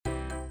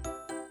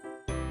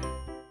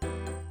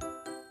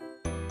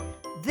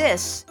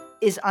This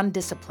is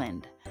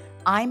UnDisciplined.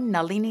 I'm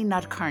Nalini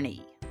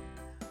Nadkarni.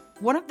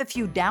 One of the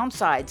few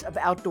downsides of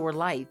outdoor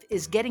life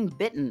is getting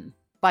bitten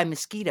by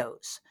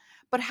mosquitoes.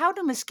 But how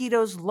do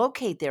mosquitoes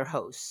locate their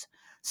hosts?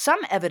 Some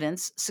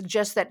evidence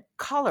suggests that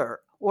color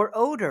or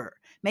odor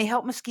may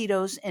help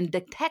mosquitoes in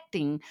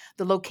detecting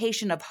the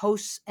location of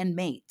hosts and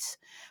mates.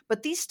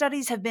 But these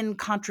studies have been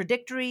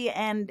contradictory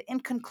and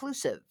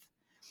inconclusive.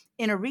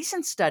 In a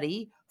recent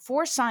study,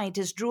 4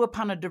 scientists drew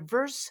upon a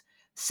diverse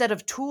set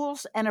of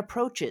tools and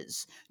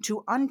approaches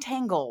to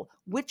untangle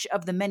which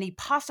of the many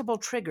possible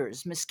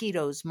triggers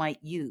mosquitoes might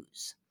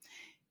use.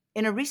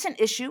 In a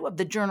recent issue of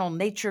the journal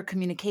Nature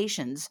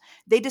Communications,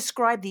 they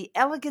described the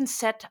elegant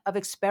set of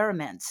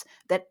experiments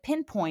that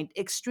pinpoint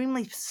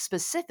extremely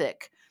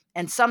specific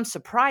and some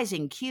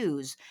surprising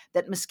cues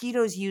that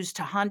mosquitoes use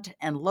to hunt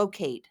and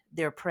locate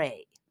their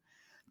prey.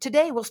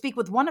 Today, we'll speak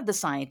with one of the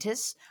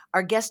scientists.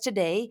 Our guest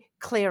today,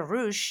 Claire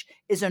Ruch,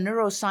 is a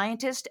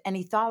neuroscientist and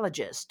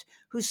ethologist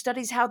who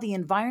studies how the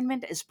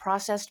environment is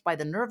processed by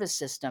the nervous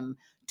system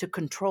to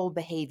control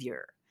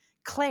behavior.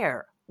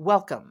 Claire,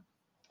 welcome.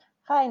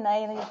 Hi,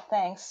 Naili.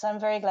 Thanks. I'm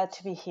very glad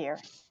to be here.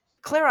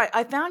 Claire,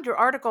 I found your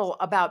article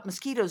about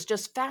mosquitoes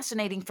just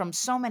fascinating from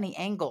so many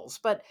angles.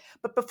 But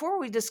before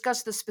we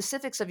discuss the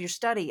specifics of your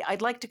study,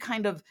 I'd like to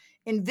kind of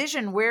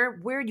envision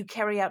where you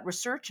carry out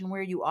research and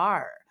where you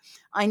are.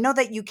 I know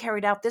that you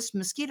carried out this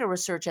mosquito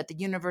research at the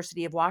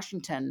University of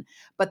Washington,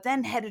 but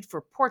then headed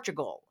for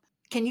Portugal.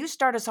 Can you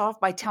start us off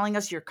by telling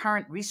us your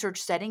current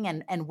research setting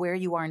and where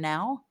you are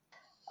now?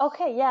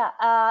 Okay, yeah.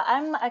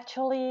 I'm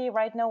actually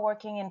right now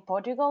working in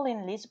Portugal,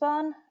 in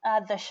Lisbon,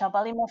 at the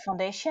Chabalimo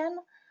Foundation.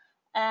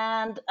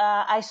 And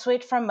I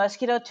switched from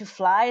mosquito to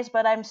flies,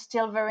 but I'm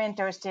still very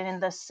interested in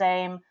the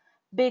same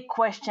big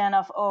question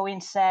of how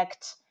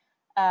insects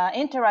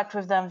interact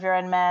with the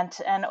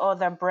environment and how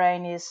their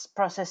brain is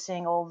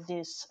processing all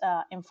this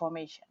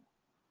information.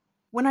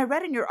 When I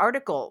read in your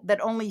article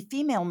that only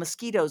female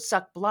mosquitoes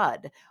suck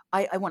blood,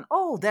 I went,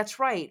 "Oh, that's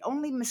right,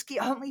 only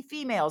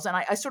females," and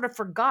I sort of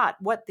forgot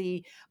what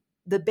the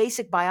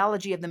basic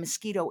biology of the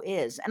mosquito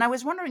is. And I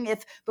was wondering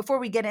if, before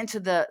we get into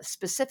the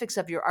specifics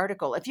of your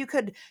article, if you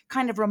could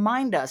kind of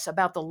remind us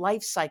about the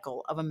life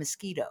cycle of a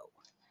mosquito.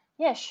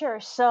 Yeah, sure.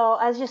 So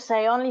as you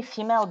say, only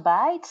female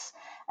bites,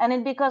 and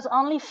it's because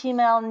only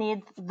female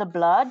need the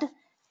blood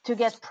to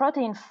get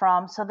protein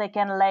from, so they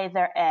can lay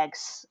their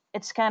eggs.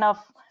 It's kind of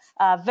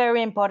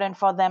very important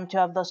for them to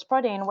have those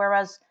protein.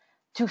 Whereas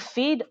to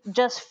feed,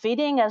 just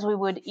feeding as we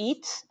would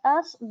eat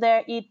us,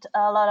 they eat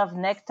a lot of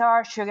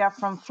nectar, sugar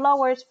from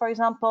flowers, for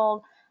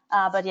example.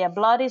 But yeah,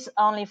 blood is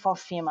only for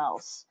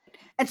females.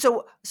 And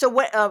so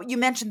what you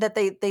mentioned that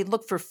they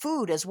look for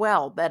food as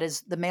well. That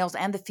is, the males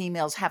and the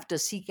females have to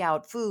seek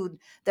out food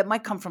that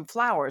might come from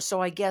flowers.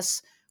 So I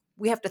guess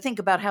we have to think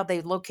about how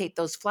they locate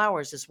those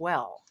flowers as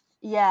well.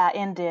 Yeah,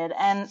 indeed.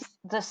 And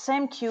the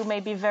same cue may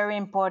be very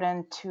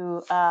important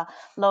to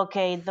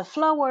locate the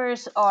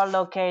flowers or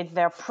locate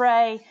their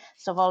prey.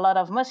 So for a lot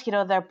of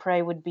mosquito, their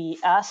prey would be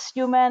us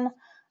human.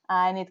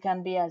 And it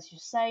can be, as you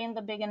say in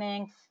the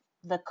beginning,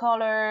 the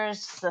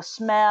colors, the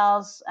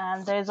smells,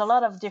 and there's a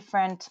lot of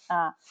different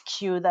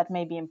cue that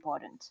may be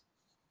important.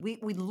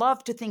 We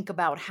love to think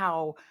about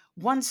how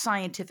one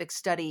scientific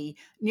study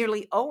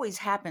nearly always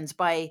happens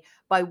by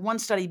one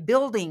study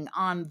building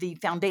on the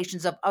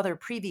foundations of other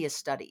previous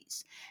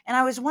studies. And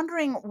I was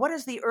wondering, what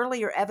is the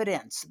earlier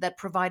evidence that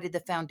provided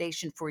the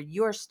foundation for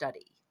your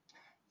study?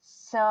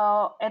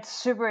 So it's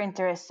super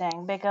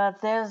interesting because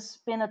there's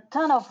been a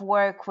ton of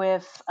work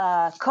with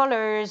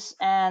colors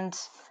and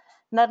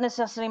not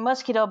necessarily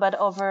mosquito, but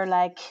over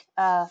like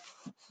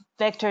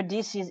vector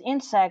disease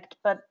insect,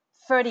 but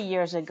 30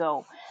 years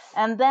ago.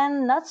 And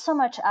then not so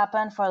much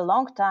happened for a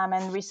long time.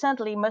 And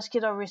recently,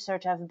 mosquito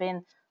research have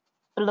been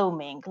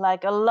blooming.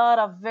 Like a lot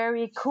of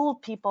very cool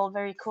people,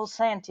 very cool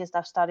scientists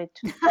have started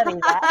to study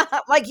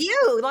that. like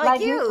you,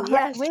 Like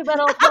yes. we, but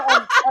also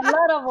a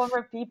lot of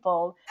other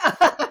people.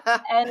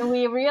 And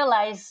we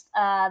realized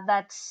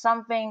that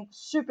something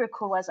super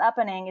cool was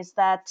happening is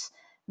that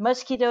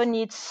mosquito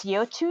needs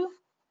CO2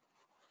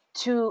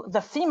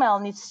 the female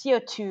needs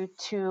CO2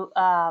 to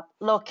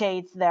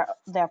locate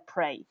their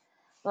prey.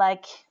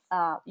 Like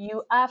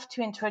you have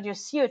to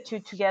introduce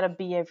CO2 to get a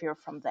behavior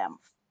from them.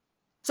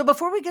 So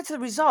before we get to the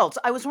results,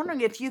 I was wondering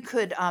if you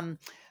could,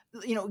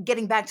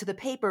 getting back to the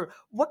paper,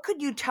 what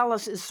could you tell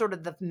us is sort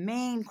of the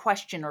main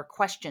question or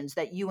questions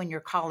that you and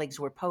your colleagues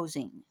were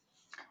posing?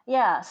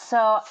 Yeah,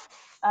 so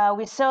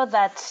we saw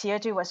that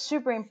CO2 was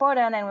super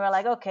important, and we were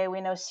like, okay,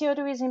 we know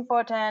CO2 is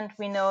important.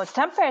 We know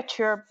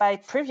temperature. By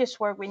previous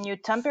work, we knew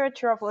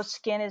temperature of our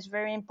skin is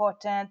very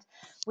important.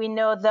 We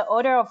know the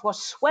odor of our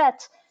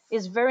sweat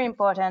is very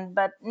important,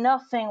 but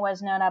nothing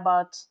was known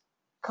about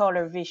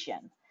color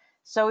vision.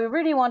 So we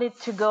really wanted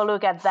to go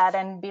look at that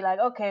and be like,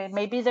 okay,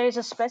 maybe there is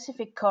a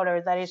specific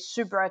color that is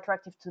super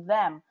attractive to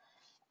them.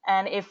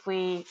 And if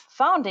we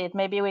found it,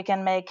 maybe we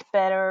can make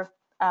better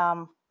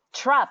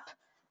trap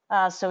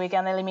so we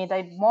can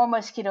eliminate more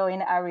mosquito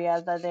in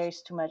areas that there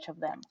is too much of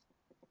them.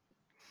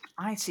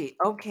 I see.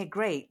 Okay,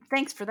 great.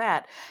 Thanks for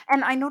that.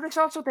 And I noticed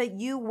also that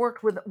you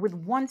worked with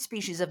one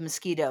species of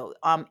mosquito,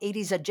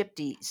 Aedes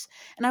aegypti,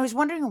 and I was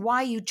wondering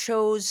why you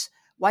chose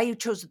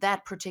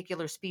that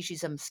particular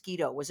species of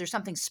mosquito. Was there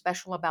something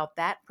special about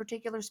that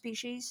particular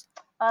species?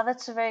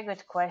 That's a very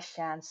good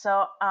question.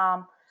 So,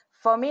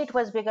 for me, it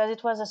was because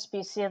it was a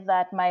species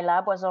that my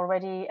lab was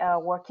already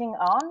working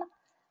on.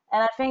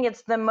 And I think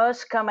it's the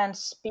most common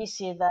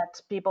species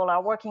that people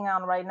are working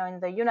on right now in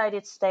the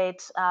United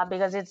States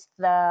because it's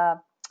the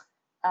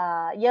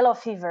yellow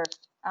fever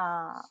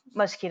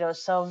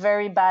mosquitoes, so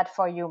very bad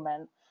for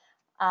human.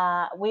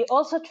 We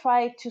also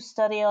try to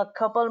study a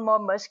couple more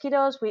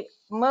mosquitoes. We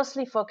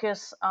mostly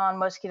focus on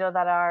mosquitoes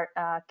that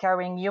are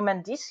carrying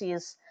human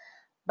disease,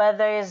 but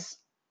there is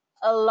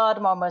a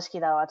lot more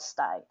mosquito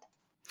outside.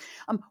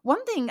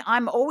 One thing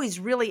I'm always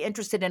really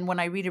interested in when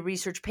I read a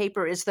research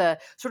paper is the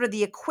sort of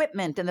the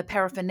equipment and the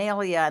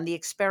paraphernalia and the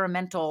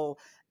experimental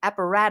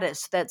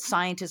apparatus that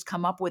scientists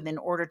come up with in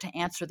order to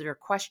answer their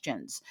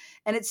questions.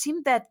 And it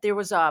seemed that there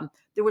was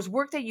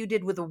work that you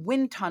did with a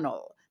wind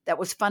tunnel that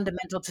was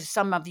fundamental to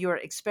some of your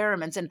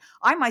experiments. And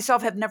I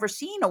myself have never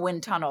seen a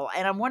wind tunnel,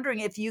 and I'm wondering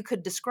if you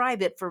could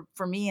describe it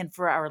for me and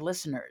for our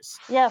listeners.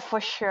 Yeah,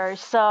 for sure.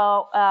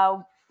 So,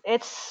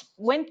 it's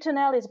wind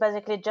tunnel is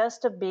basically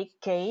just a big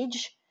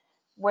cage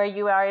where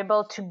you are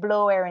able to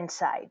blow air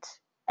inside.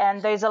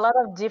 And there's a lot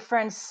of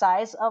different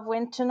size of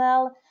wind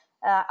tunnel.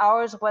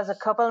 Ours was a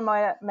couple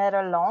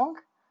meter long.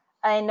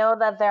 I know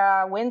that there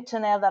are wind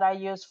tunnel that are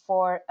used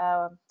for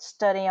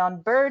study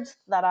on birds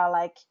that are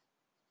like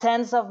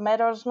tens of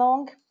meters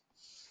long.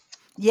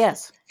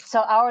 Yes, So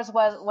ours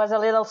was a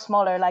little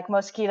smaller, like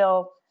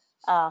mosquito,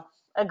 uh,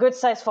 a good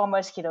size for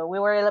mosquito. We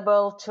were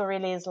able to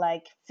release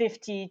like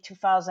 50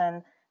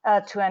 2000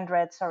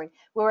 200, sorry.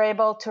 We were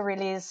able to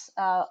release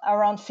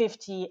around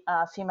 50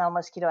 female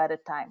mosquito at a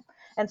time.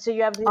 And so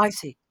you have this I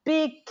see.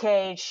 big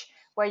cage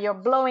where you're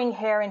blowing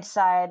air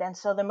inside, and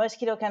so the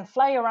mosquito can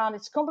fly around.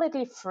 It's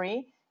completely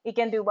free. It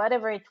can do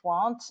whatever it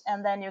wants,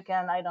 and then you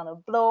can, I don't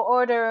know, blow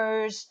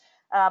orders,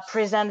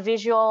 present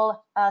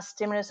visual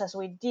stimulus as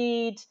we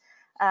did,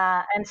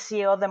 and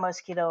see how the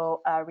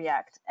mosquito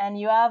react. And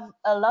you have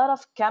a lot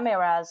of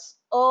cameras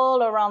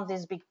all around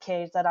this big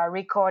cage that are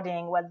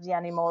recording what the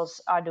animals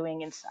are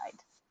doing inside.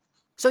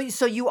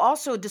 So you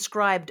also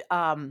described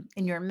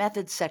in your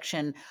methods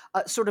section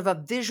sort of a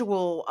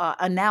visual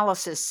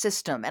analysis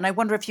system, and I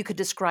wonder if you could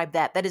describe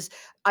that. That is,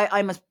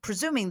 I'm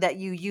presuming that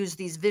you use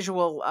these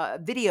visual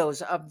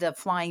videos of the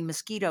flying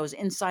mosquitoes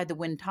inside the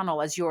wind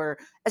tunnel as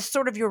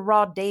sort of your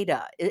raw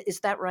data. Is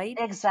that right?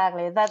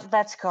 Exactly,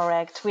 that's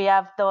correct. We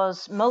have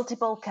those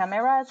multiple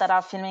cameras that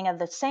are filming at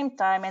the same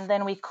time, and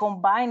then we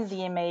combine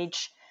the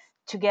image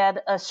to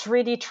get a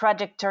 3D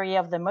trajectory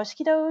of the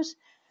mosquitoes,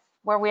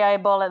 where we are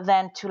able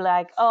then to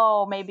like,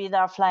 oh, maybe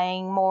they're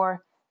flying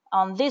more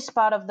on this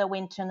part of the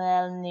wind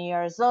tunnel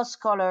near those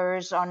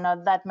colors, or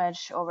not that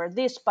much over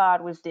this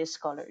part with these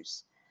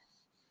colors.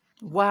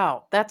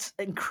 Wow, that's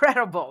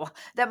incredible.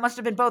 That must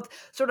have been both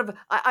sort of,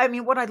 I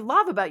mean, what I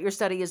love about your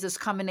study is this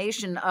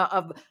combination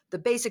of the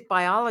basic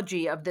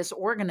biology of this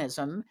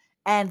organism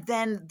and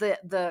then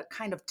the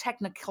kind of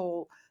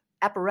technical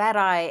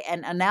apparatus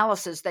and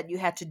analysis that you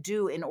had to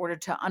do in order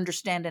to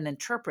understand and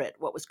interpret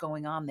what was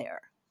going on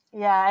there.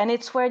 Yeah, and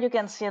it's where you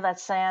can see that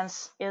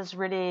science is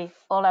really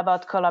all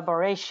about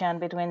collaboration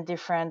between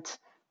different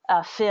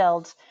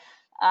fields.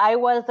 I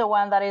was the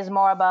one that is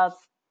more about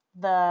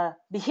the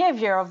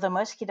behavior of the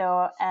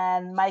mosquito,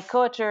 and my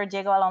co-author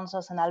Diego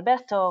Alonso and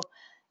Alberto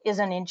is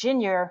an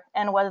engineer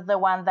and was the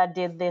one that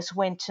did this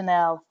wind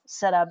tunnel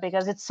setup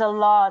because it's a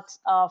lot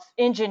of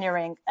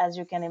engineering, as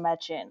you can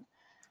imagine.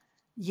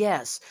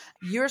 Yes,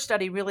 your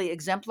study really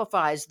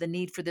exemplifies the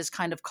need for this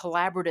kind of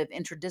collaborative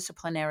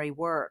interdisciplinary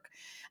work.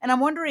 And I'm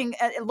wondering,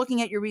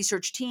 looking at your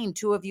research team,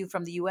 two of you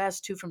from the US,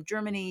 two from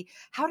Germany,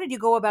 how did you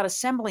go about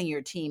assembling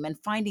your team and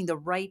finding the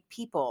right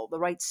people, the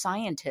right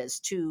scientists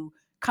to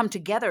come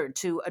together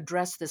to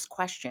address this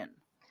question?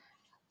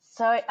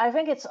 So I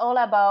think it's all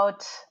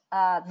about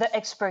the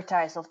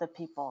expertise of the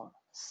people.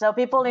 So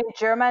people in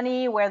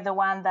Germany were the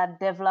one that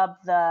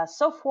developed the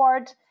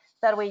software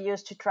that we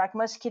use to track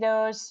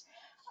mosquitoes.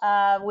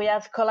 We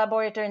have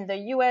collaborators in the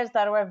US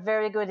that were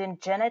very good in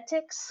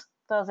genetics,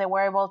 so they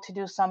were able to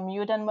do some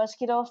mutant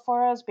mosquitoes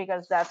for us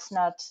because that's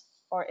not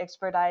our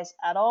expertise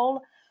at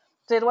all.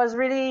 So it was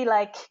really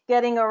like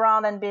getting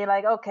around and be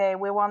like, okay,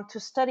 we want to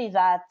study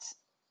that.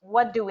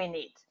 What do we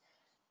need?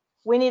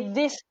 We need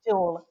this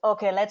tool.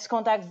 Okay, let's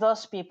contact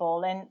those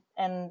people,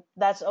 and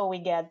that's how we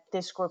get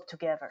this group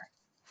together.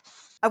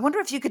 I wonder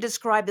if you could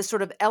describe the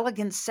sort of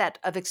elegant set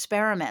of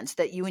experiments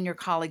that you and your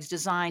colleagues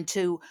designed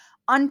to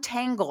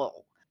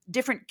untangle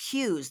different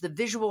cues, the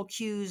visual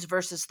cues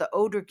versus the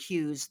odor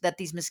cues that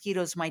these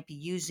mosquitoes might be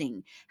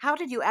using. How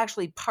did you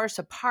actually parse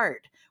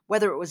apart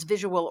whether it was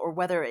visual or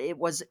whether it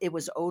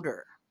was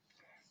odor?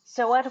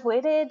 So what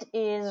we did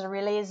is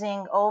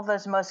releasing all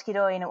those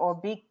mosquito in our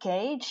big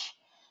cage,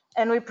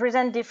 and we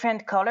present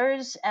different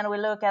colors, and we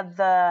look at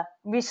the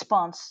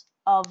response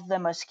of the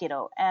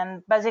mosquito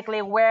and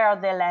basically where are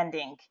they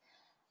landing.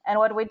 And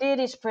what we did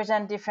is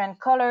present different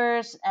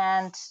colors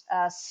and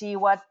see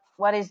what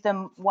is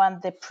the one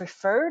they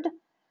preferred.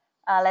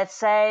 Let's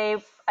say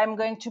I'm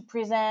going to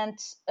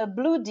present a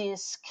blue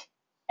disc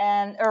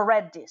and a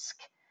red disc.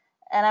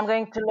 And I'm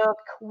going to look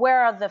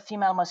where are the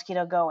female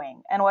mosquito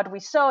going. And what we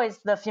saw is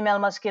the female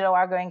mosquito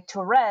are going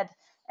to red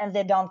and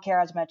they don't care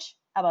as much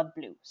about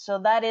blue. So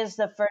that is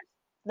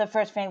the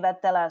first thing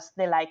that tell us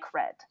they like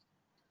red.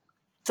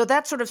 So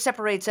that sort of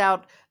separates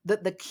out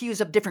the cues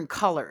of different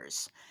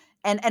colors.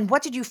 And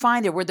what did you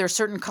find there? Were there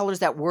certain colors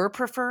that were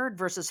preferred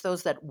versus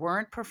those that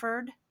weren't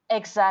preferred?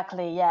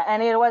 Exactly, yeah.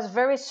 And it was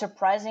very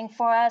surprising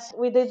for us.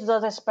 We did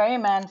those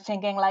experiments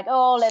thinking like,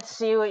 oh, let's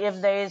see if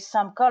there is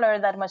some color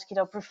that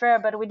mosquito prefer,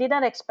 but we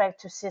didn't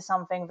expect to see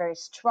something very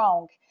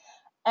strong.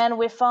 And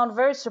we found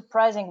very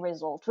surprising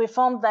results. We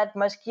found that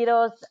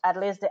mosquitoes, at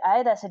least the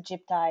Aedes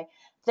aegypti,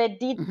 they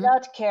did Hmm.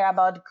 not care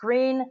about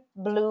green,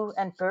 blue,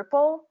 and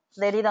purple.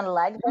 They didn't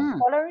like those Mm.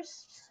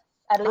 colors.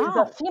 At least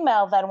the Oh.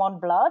 female that want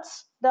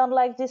bloods don't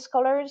like these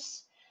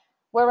colors.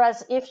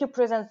 Whereas if you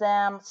present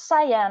them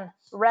cyan,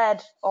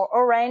 red, or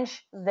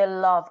orange, they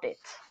loved it.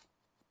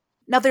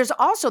 Now, there's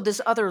also this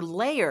other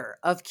layer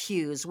of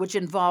cues which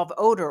involve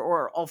odor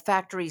or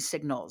olfactory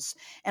signals.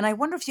 And I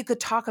wonder if you could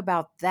talk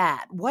about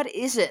that. What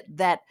is it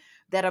that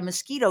a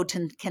mosquito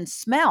can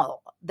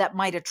smell that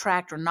might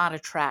attract or not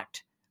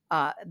attract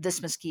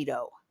this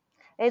mosquito?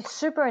 It's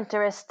super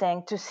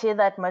interesting to see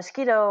that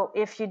mosquito,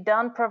 if you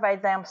don't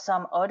provide them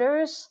some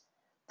odors,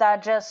 they're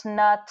just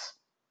not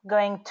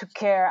going to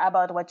care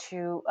about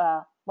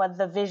what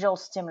the visual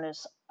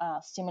stimulus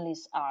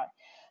are.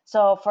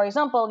 So, for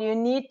example, you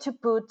need to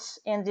put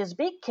in this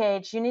big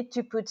cage, you need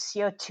to put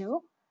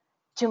CO2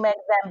 to make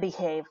them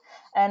behave.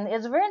 And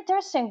it's very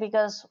interesting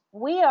because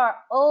we are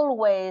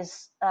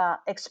always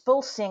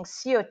expulsing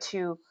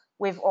CO2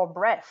 with our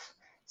breath.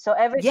 So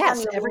every time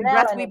Yes, you every inhale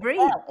breath and we breathe.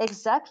 exhale,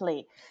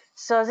 exactly.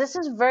 So this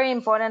is very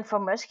important for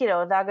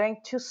mosquito. They're going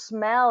to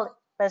smell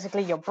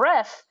basically your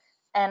breath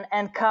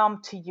and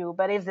come to you.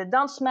 But if they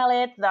don't smell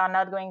it, they're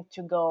not going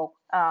to go.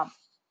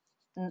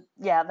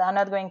 They're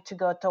not going to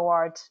go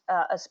towards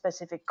a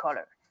specific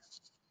color.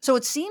 So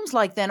it seems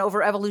like then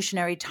over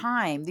evolutionary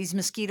time, these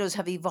mosquitoes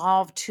have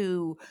evolved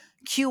to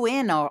cue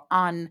in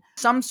on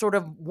some sort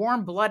of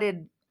warm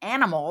blooded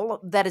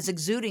animal that is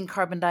exuding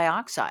carbon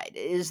dioxide.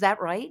 Is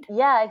that right?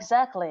 Yeah,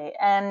 exactly.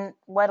 And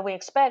what we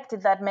expect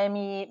is that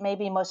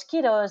maybe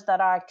mosquitoes that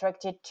are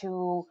attracted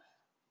to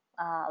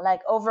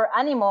like over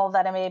animal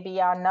that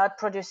maybe are not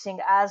producing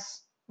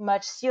as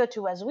much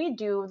CO2 as we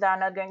do, they're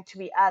not going to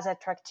be as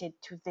attracted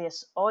to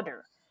this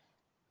odor.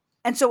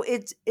 And so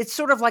it's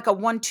sort of like a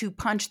 1-2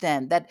 punch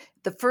then, that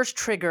the first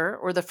trigger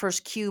or the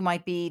first cue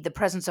might be the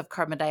presence of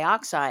carbon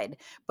dioxide,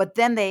 but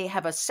then they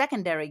have a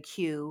secondary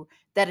cue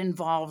that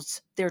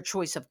involves their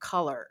choice of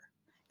color.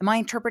 Am I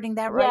interpreting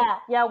that right?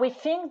 Yeah, we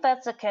think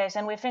that's the case,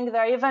 and we think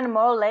there are even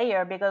more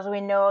layer because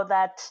we know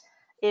that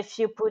if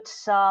you put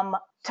some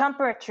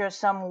temperature,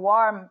 some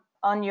warm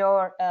on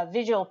your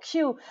visual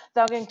cue,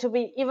 they're going to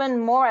be even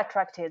more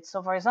attracted.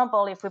 So, for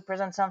example, if we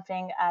present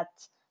something at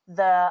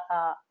the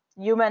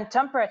human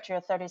temperature,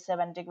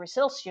 37 degrees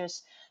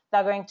Celsius,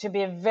 they're going to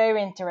be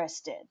very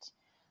interested.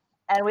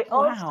 And we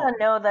also Wow.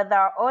 know that there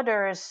are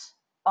odors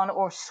on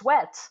our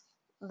sweat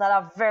that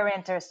are very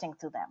interesting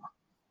to them.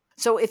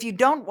 So if you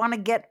don't want to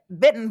get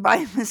bitten by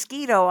a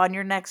mosquito on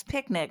your next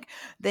picnic,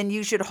 then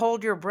you should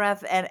hold your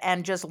breath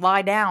and just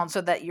lie down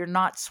so that you're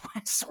not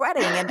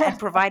sweating and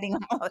providing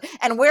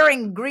and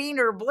wearing green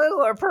or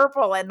blue or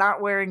purple and not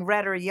wearing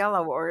red or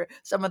yellow or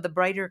some of the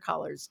brighter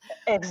colors.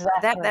 That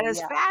Exactly, is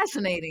yeah.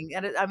 fascinating.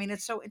 And I mean,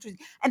 it's so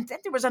interesting. And then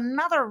there was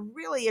another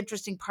really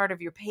interesting part of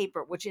your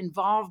paper, which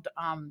involved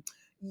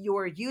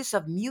your use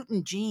of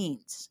mutant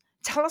genes.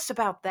 Tell us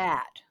about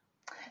that.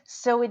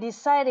 So we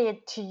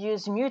decided to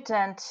use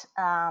mutant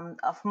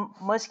of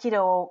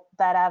mosquito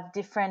that have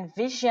different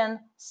vision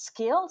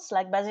skills.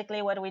 Like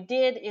basically, what we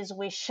did is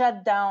we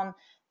shut down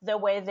the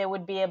way they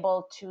would be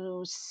able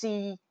to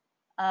see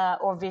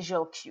or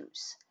visual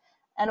cues.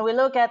 And we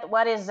look at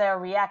what is their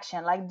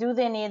reaction. Like, do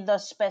they need the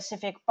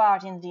specific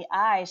part in the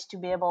eyes to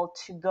be able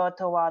to go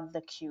toward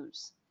the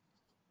cues?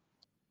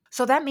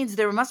 So that means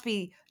there must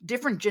be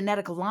different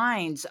genetic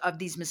lines of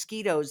these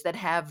mosquitoes that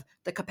have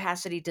the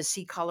capacity to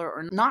see color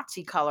or not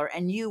see color,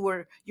 and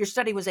your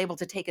study was able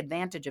to take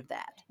advantage of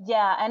that.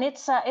 Yeah, and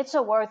it's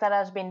a work that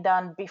has been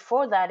done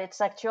before that.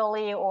 It's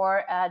actually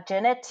our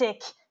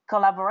genetic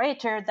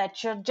collaborator that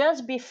showed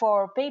just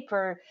before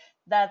paper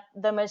that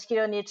the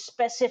mosquito needs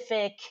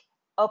specific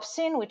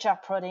opsin, which are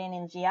protein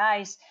in the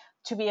eyes,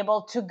 to be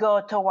able to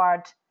go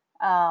toward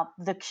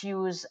the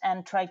cues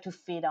and try to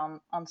feed on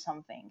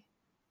something.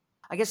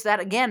 I guess that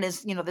again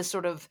is, this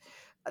sort of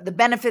the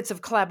benefits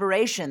of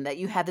collaboration that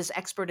you had this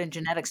expert in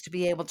genetics to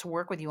be able to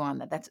work with you on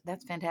that.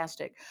 That's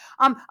fantastic.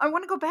 I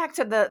want to go back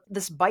to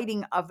this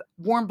biting of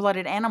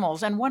warm-blooded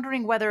animals and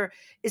wondering whether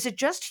is it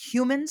just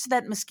humans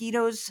that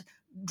mosquitoes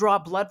draw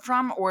blood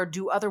from, or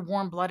do other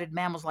warm-blooded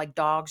mammals like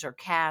dogs or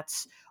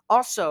cats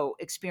also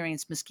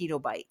experience mosquito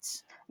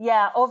bites?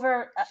 Yeah,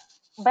 over.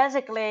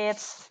 basically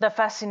it's the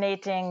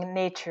fascinating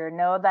nature,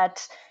 no,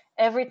 that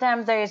every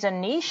time there is a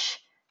niche,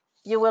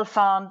 you will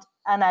find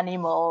an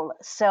animal.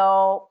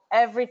 So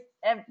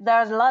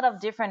there's a lot of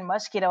different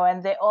mosquito,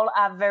 and they all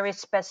have very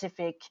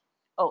specific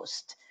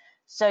host.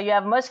 So you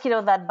have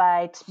mosquito that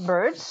bite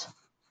birds,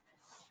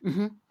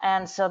 Hmm.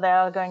 and so there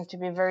are going to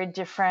be very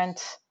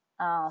different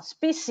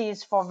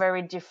species for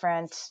very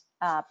different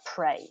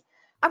prey.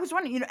 I was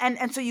wondering,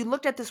 and so you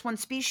looked at this one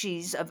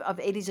species of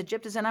Aedes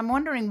aegyptus, and I'm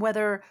wondering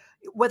whether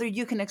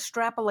you can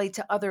extrapolate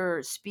to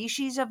other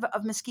species of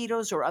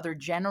mosquitoes or other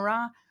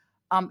genera.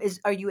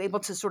 Are you able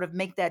to sort of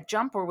make that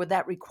jump, or would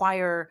that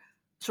require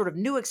sort of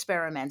new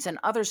experiments and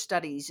other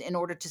studies in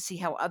order to see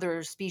how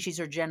other species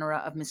or genera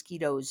of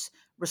mosquitoes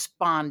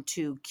respond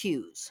to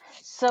cues?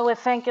 So we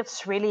think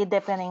it's really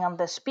depending on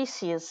the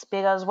species,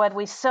 because what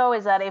we saw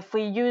is that if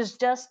we use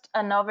just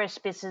another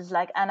species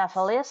like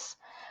Anopheles,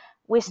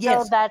 we saw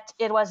Yes. that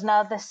it was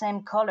not the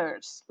same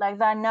colors. Like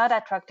they're not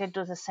attracted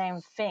to the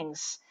same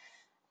things.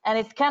 And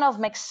it kind of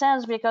makes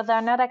sense because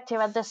they're not active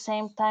at the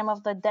same time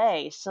of the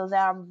day. So they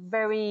are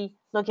very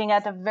looking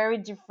at a very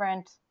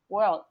different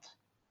world.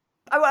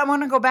 I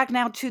want to go back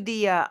now to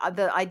the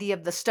idea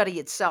of the study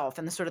itself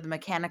and the sort of the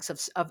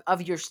mechanics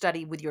of your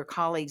study with your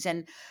colleagues.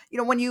 And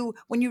when you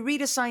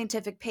read a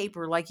scientific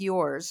paper like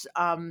yours,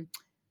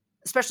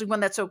 especially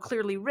one that's so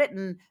clearly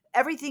written,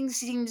 everything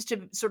seems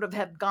to sort of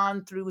have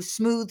gone through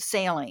smooth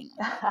sailing.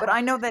 But I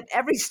know that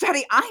every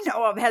study I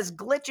know of has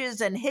glitches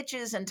and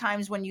hitches and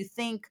times when you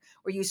think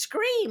or you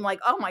scream like,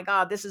 "Oh my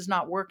God, this is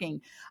not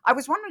working." I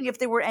was wondering if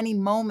there were any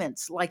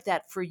moments like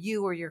that for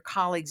you or your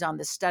colleagues on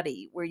the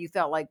study where you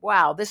felt like,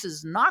 "Wow, this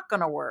is not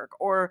going to work,"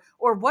 or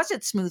was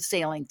it smooth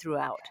sailing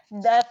throughout?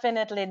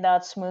 Definitely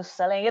not smooth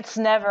sailing. It's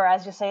never,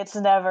 as you say, it's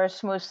never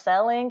smooth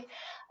sailing.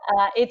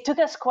 It took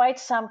us quite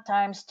some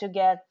times to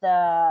get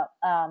the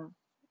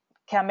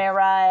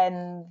camera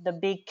and the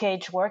big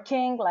cage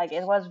working. Like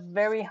it was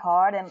very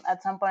hard, and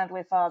at some point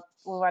we thought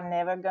we were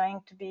never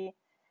going to be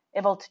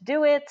able to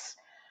do it.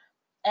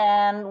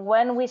 And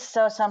when we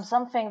saw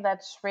something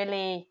that's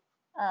really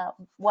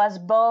was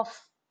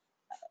both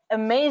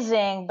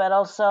amazing but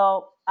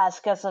also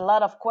ask us a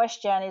lot of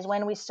questions is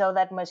when we saw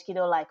that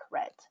mosquito like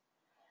red.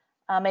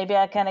 Maybe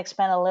I can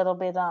expand a little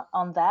bit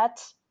on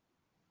that.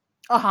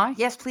 Uh-huh.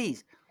 Yes,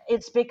 please.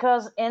 It's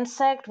because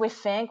insect, we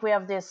think we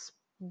have this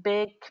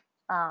big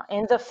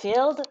in the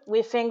field.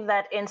 We think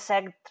that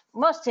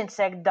most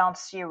insect don't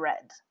see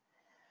red.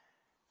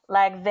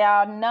 Like they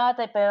are not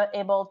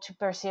able to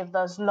perceive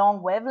those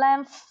long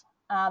wavelengths.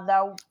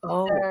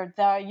 Oh.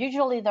 They're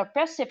usually their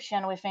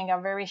perception, we think,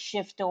 are very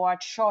shift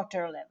towards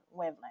shorter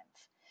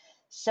wavelength.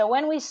 So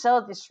when we saw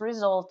this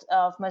result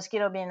of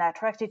mosquito being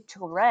attracted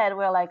to red,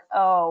 we're like,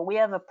 oh, we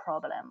have a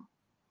problem.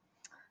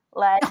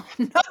 Like,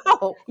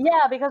 No.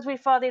 yeah, because we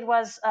thought it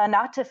was an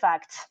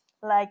artifact.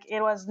 Like it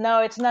was,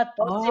 no, it's not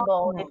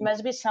possible. It Oh.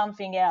 must be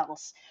something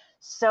else.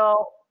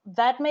 So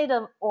that made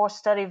our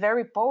study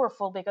very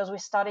powerful because we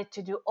started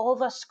to do all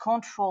this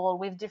control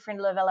with different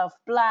level of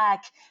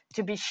black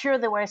to be sure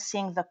they were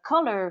seeing the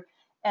color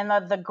and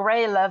not the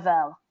gray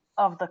level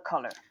of the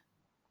color.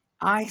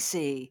 I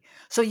see.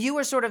 So you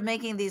were sort of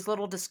making these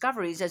little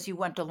discoveries as you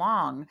went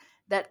along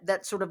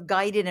that sort of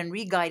guided and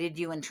re-guided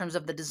you in terms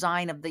of the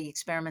design of the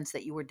experiments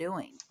that you were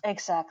doing.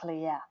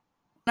 Exactly, yeah.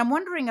 I'm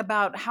wondering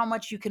about how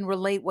much you can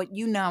relate what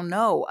you now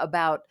know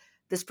about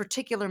this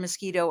particular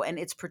mosquito and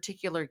its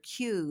particular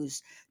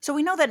cues. So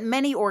we know that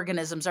many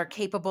organisms are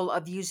capable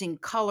of using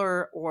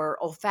color or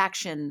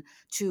olfaction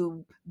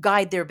to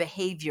guide their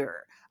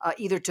behavior,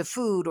 either to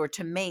food or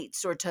to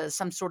mates or to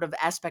some sort of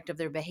aspect of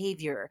their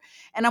behavior.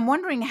 And I'm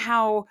wondering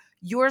how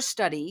your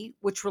study,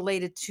 which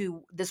related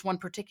to this one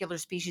particular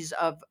species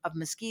of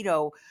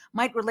mosquito,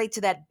 might relate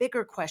to that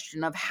bigger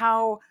question of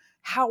how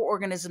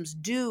organisms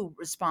do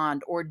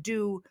respond or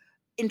do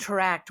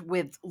interact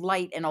with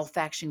light and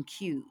olfaction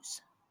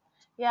cues.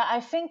 Yeah,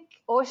 I think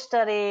our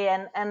study,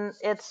 and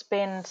it's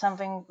been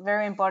something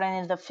very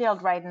important in the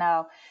field right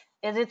now,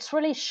 is it's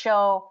really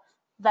show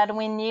that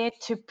we need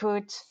to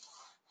put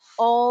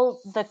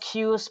all the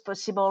cues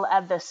possible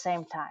at the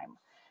same time.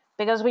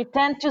 Because we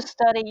tend to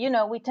study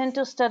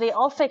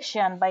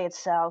olfaction by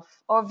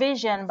itself, or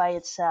vision by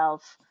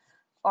itself,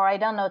 or I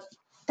don't know,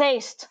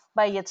 taste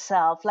by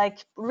itself,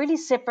 like really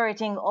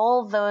separating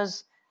all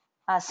those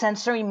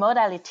sensory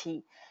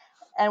modality.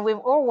 And with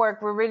our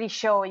work, we really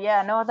show,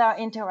 yeah, no, they're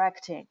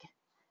interacting.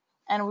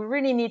 And we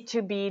really need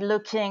to be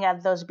looking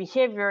at those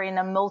behavior in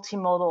a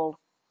multimodal,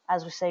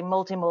 as we say,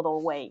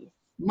 multimodal way.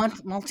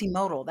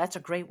 Multimodal, that's a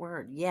great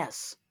word.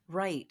 Yes,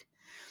 right.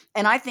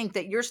 And I think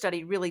that your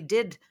study really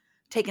did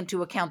take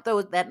into account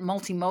that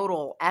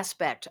multimodal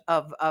aspect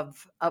of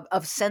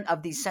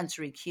these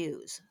sensory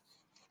cues.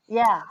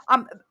 Yeah.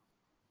 Um,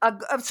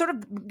 sort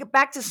of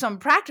back to some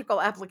practical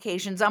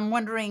applications. I'm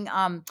wondering,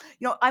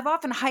 I've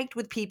often hiked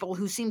with people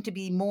who seem to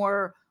be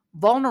more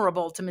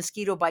vulnerable to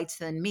mosquito bites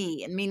than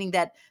me, and meaning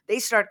that they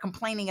start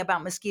complaining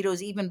about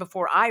mosquitoes even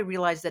before I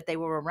realized that they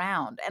were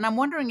around. And I'm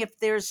wondering if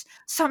there's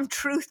some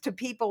truth to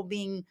people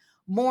being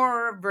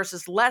more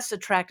versus less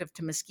attractive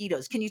to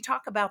mosquitoes? Can you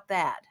talk about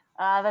that?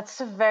 That's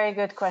a very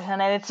good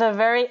question, and it's a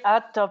very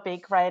hot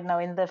topic right now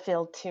in the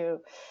field too.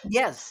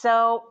 Yes.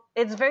 So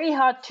it's very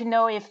hard to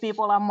know if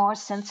people are more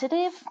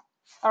sensitive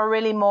or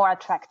really more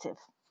attractive.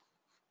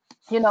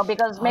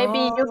 Because maybe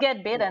you Oh,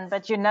 get bitten,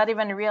 but you're not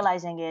even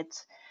realizing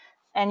it.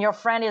 And your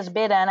friend is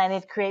bitten, and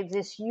it creates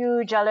this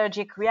huge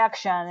allergic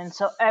reaction. And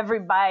so every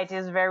bite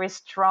is very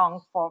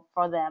strong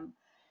for them.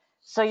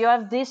 So you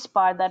have this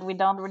part that we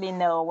don't really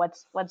know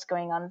what's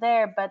going on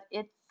there. But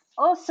it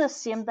also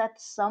seems that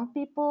some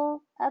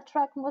people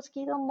attract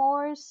mosquito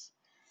mores.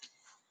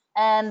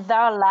 And there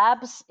are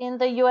labs in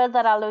the US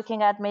that are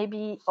looking at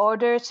maybe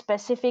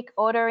specific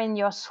odor in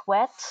your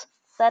sweat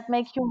that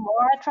make you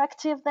more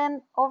attractive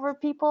than other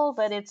people,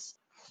 but it's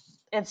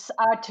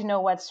hard to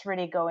know what's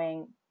really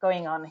going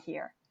on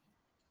here.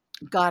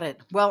 got it.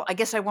 Well, I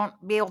guess I won't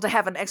be able to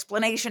have an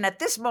explanation at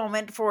this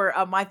moment for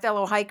my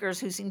fellow hikers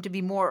who seem to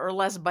be more or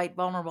less bite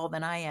vulnerable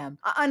than I am.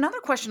 Another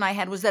question I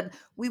had was that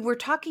we were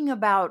talking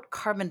about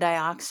carbon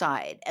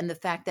dioxide and the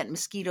fact that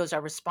mosquitoes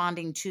are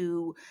responding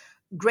to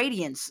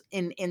gradients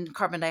in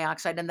carbon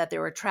dioxide and that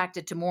they're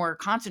attracted to more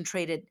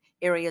concentrated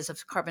areas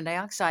of carbon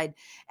dioxide.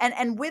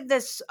 And with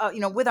this,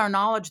 with our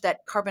knowledge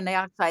that carbon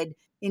dioxide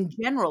in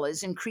general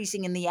is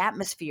increasing in the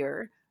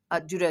atmosphere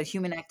due to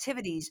human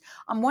activities,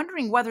 I'm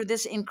wondering whether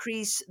this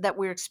increase that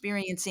we're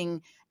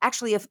experiencing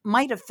actually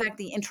might affect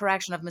the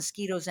interaction of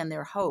mosquitoes and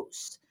their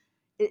hosts.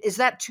 Is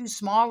that too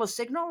small a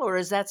signal, or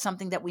is that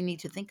something that we need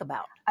to think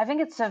about? I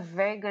think it's a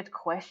very good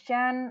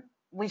question.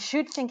 We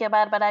should think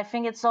about, but I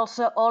think it's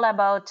also all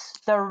about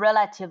the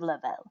relative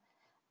level.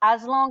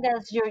 As long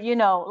as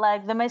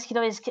like the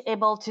mosquito is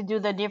able to do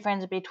the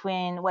difference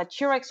between what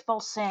you're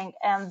exposing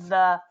and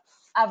the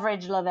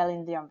average level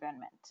in the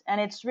environment. And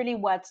it's really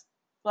what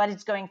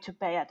it's going to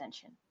pay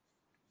attention.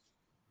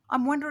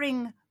 I'm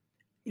wondering,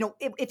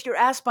 if you're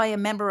asked by a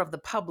member of the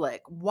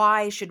public,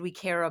 why should we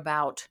care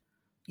about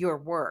your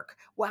work?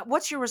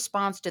 What's your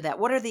response to that?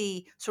 What are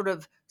the sort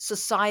of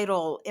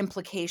societal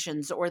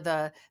implications or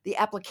the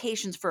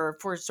applications for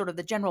sort of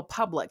the general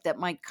public that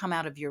might come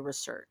out of your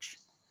research?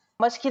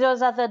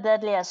 Mosquitoes are the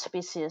deadliest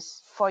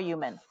species for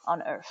human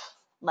on Earth.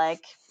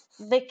 Like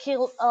they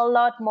kill a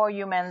lot more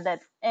human than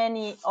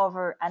any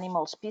other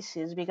animal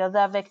species because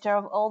they're vector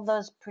of all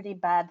those pretty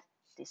bad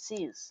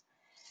disease.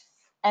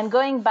 And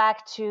going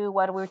back to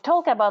what we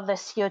talk about the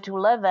CO2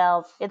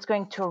 level, it's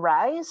going to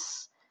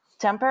rise.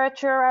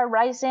 Temperature are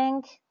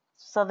rising.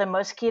 So the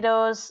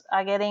mosquitoes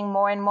are getting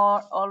more and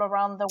more all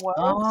around the world.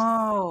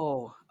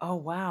 Oh,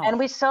 And wow.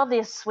 we saw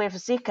this with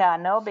Zika,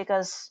 no?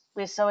 Because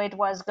we saw it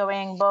was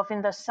going both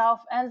in the south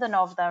and the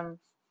northern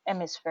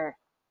hemisphere.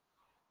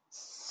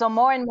 So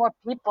more and more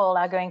people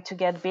are going to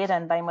get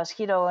bitten by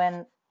mosquito,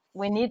 and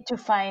we need to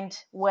find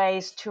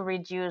ways to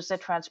reduce the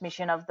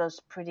transmission of those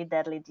pretty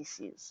deadly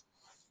diseases.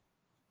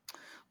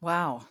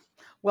 Wow.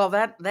 Well,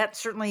 that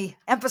certainly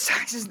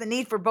emphasizes the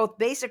need for both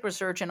basic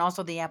research and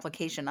also the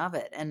application of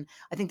it. And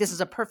I think this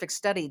is a perfect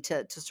study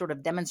to sort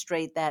of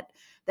demonstrate that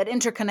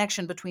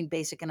interconnection between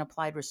basic and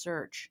applied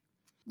research.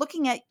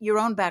 Looking at your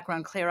own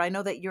background, Claire, I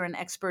know that you're an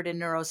expert in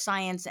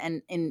neuroscience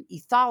and in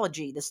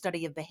ethology, the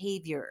study of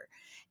behavior.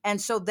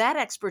 And so that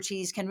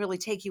expertise can really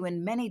take you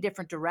in many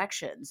different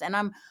directions. And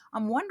I'm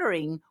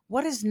wondering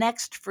what is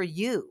next for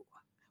you?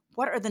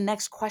 What are the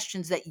next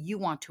questions that you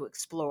want to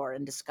explore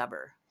and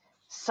discover?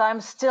 So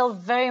I'm still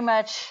very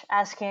much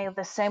asking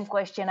the same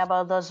question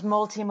about those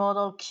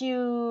multimodal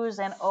cues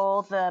and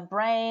all the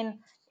brain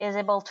is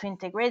able to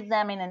integrate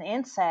them in an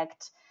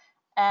insect.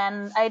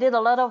 And I did a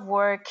lot of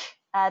work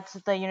at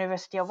the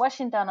University of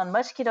Washington on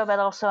mosquito, but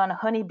also on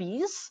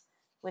honeybees,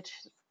 which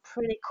is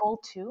pretty cool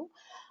too.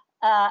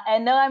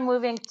 And now I'm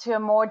moving to a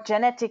more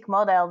genetic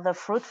model, the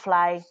fruit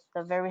fly,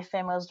 the very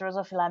famous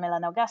Drosophila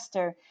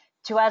melanogaster,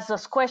 to ask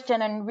those questions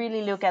and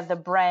really look at the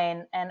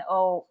brain and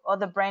how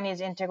the brain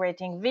is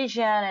integrating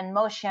vision and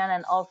motion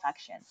and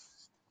olfaction.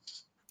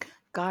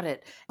 Got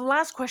it. The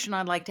last question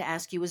I'd like to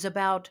ask you is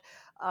about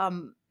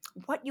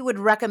what you would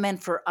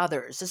recommend for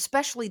others,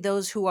 especially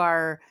those who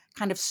are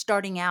kind of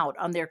starting out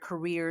on their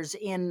careers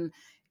in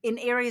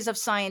areas of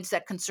science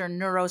that concern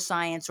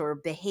neuroscience or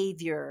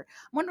behavior.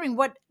 I'm wondering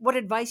what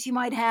advice you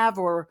might have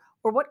or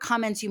what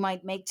comments you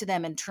might make to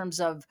them in terms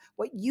of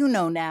what you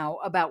know now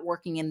about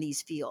working in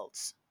these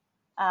fields.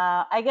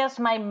 I guess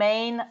my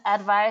main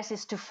advice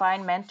is to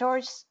find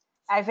mentors.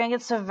 I think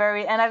it's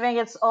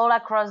all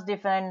across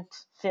different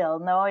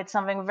fields. No, it's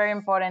something very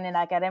important in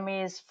academy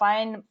is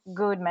find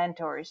good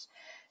mentors.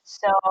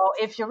 So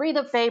if you read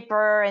a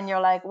paper and you're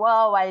like,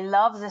 wow, I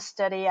love this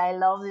study, I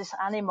love this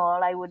animal,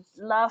 I would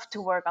love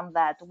to work on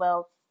that.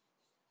 Well,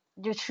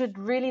 you should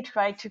really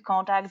try to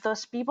contact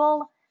those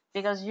people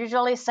because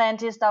usually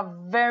scientists are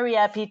very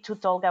happy to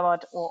talk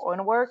about our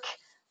own work.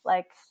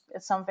 Like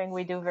it's something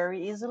we do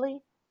very easily.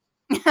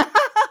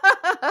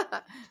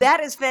 That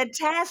is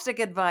fantastic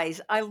advice.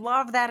 I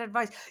love that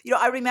advice.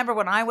 I remember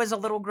when I was a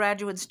little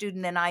graduate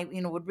student and I,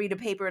 would read a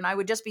paper and I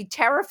would just be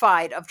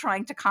terrified of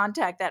trying to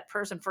contact that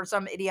person for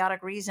some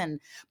idiotic reason.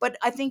 But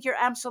I think you're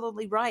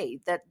absolutely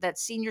right that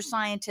senior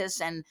scientists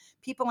and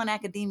people in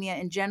academia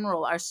in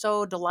general are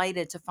so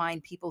delighted to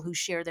find people who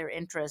share their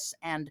interests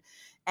and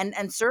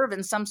serve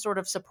in some sort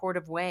of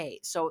supportive way.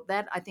 So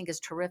that I think is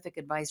terrific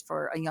advice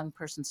for a young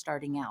person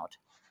starting out.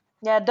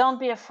 Yeah, don't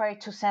be afraid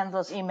to send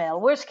those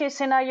emails. Worst case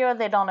scenario,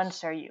 they don't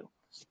answer you.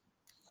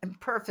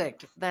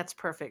 Perfect. That's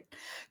perfect.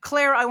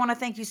 Claire, I want to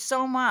thank you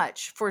so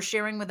much for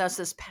sharing with us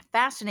this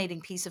fascinating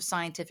piece of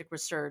scientific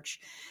research.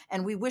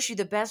 And we wish you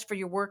the best for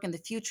your work in the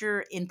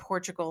future in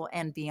Portugal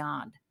and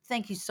beyond.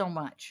 Thank you so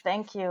much.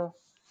 Thank you.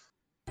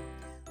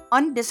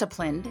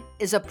 UnDisciplined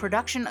is a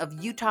production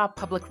of Utah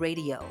Public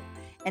Radio.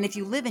 And if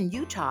you live in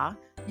Utah,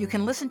 you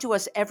can listen to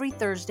us every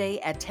Thursday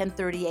at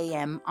 10:30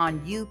 a.m. on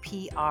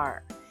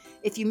UPR.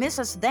 If you miss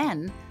us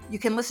then, you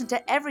can listen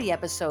to every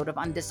episode of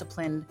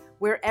UnDisciplined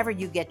wherever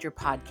you get your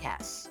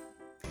podcasts.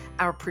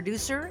 Our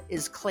producer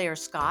is Claire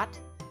Scott.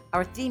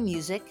 Our theme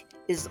music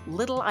is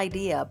Little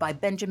Idea by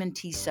Benjamin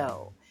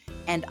Tissot.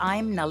 And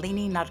I'm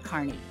Nalini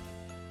Nadkarni.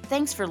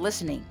 Thanks for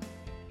listening.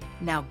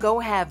 Now go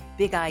have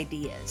big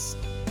ideas.